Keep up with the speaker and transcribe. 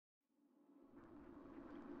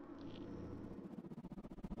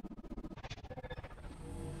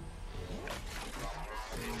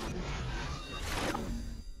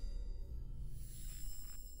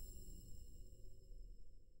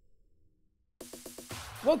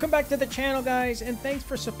Welcome back to the channel, guys, and thanks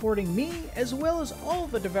for supporting me as well as all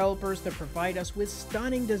the developers that provide us with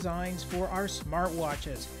stunning designs for our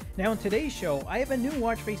smartwatches. Now in today's show, I have a new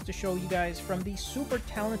watch face to show you guys from the super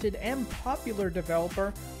talented and popular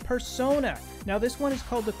developer Persona. Now this one is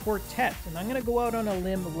called the Quartet, and I'm going to go out on a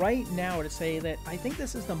limb right now to say that I think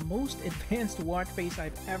this is the most advanced watch face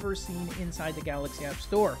I've ever seen inside the Galaxy App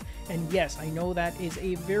Store. And yes, I know that is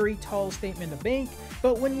a very tall statement to make,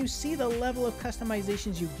 but when you see the level of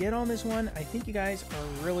customizations you get on this one, I think you guys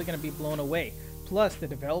are really going to be blown away. Plus, the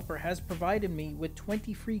developer has provided me with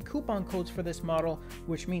 20 free coupon codes for this model,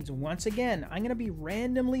 which means once again, I'm going to be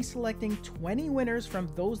randomly selecting 20 winners from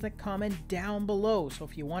those that comment down below. So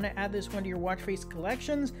if you want to add this one to your watch face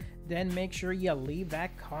collections, then make sure you leave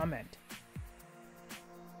that comment.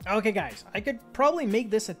 Okay guys, I could probably make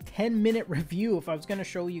this a 10-minute review if I was going to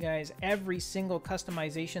show you guys every single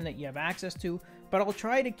customization that you have access to, but I'll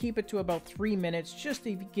try to keep it to about 3 minutes just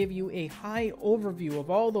to give you a high overview of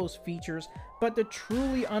all those features. But to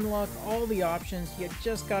truly unlock all the options, you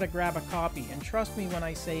just gotta grab a copy, and trust me when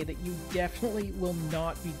I say that you definitely will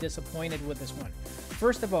not be disappointed with this one.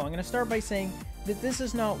 First of all, I'm gonna start by saying that this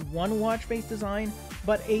is not one watch face design,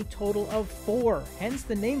 but a total of 4, hence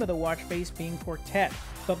the name of the watch face being Quartet.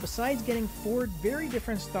 But besides getting 4 very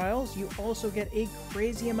different styles, you also get a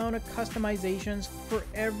crazy amount of customizations for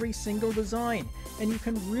every single design. And you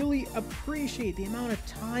can really appreciate the amount of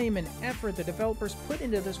time and effort the developers put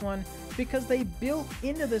into this one, because they built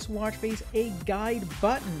into this watch face a guide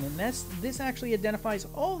button, and this actually identifies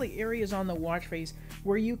all the areas on the watch face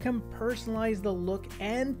where you can personalize the look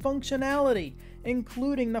and functionality,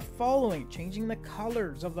 including the following: changing the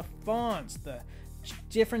colors of the fonts, the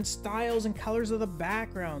different styles and colors of the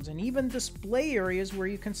backgrounds, and even display areas where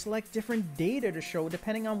you can select different data to show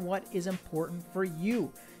depending on what is important for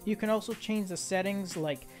you. You can also change the settings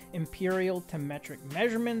like imperial to metric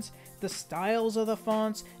measurements, the styles of the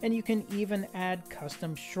fonts, and you can even add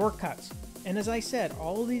custom shortcuts. And as I said,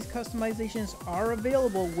 all of these customizations are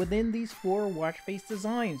available within these 4 watch face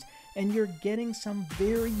designs, and you're getting some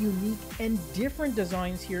very unique and different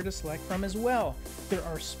designs here to select from as well. There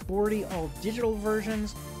are sporty all-digital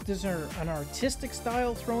versions, there's an artistic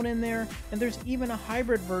style thrown in there, and there's even a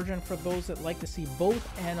hybrid version for those that like to see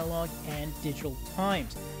both analog and digital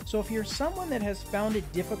times. So if you're someone that has found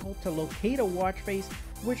it difficult to locate a watch face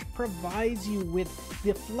which provides you with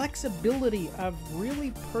the flexibility of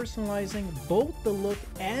really personalizing both the look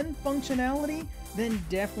and functionality, then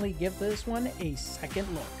definitely give this one a second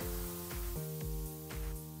look.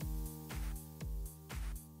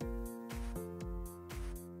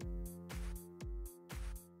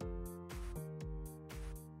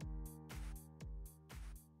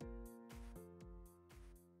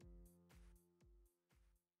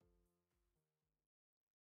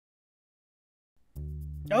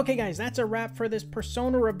 Okay guys, that's a wrap for this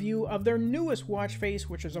Persona review of their newest watch face,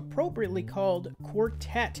 which is appropriately called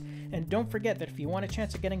Quartet. And don't forget that if you want a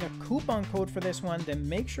chance of getting a coupon code for this one, then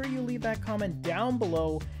make sure you leave that comment down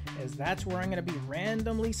below, as that's where I'm going to be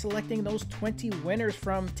randomly selecting those 20 winners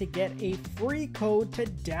from to get a free code to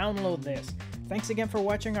download this. Thanks again for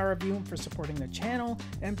watching our review and for supporting the channel,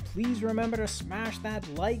 and please remember to smash that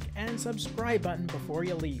like and subscribe button before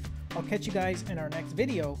you leave. I'll catch you guys in our next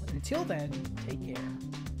video. Until then, take care.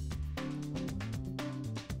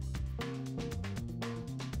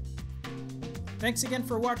 Thanks again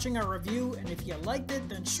for watching our review, and if you liked it,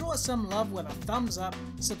 then show us some love with a thumbs up,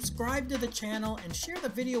 subscribe to the channel, and share the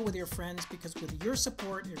video with your friends, because with your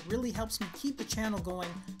support it really helps me keep the channel going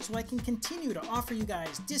so I can continue to offer you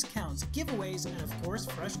guys discounts, giveaways, and of course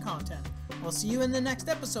fresh content. I'll see you in the next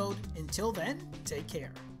episode. Until then, take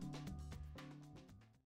care.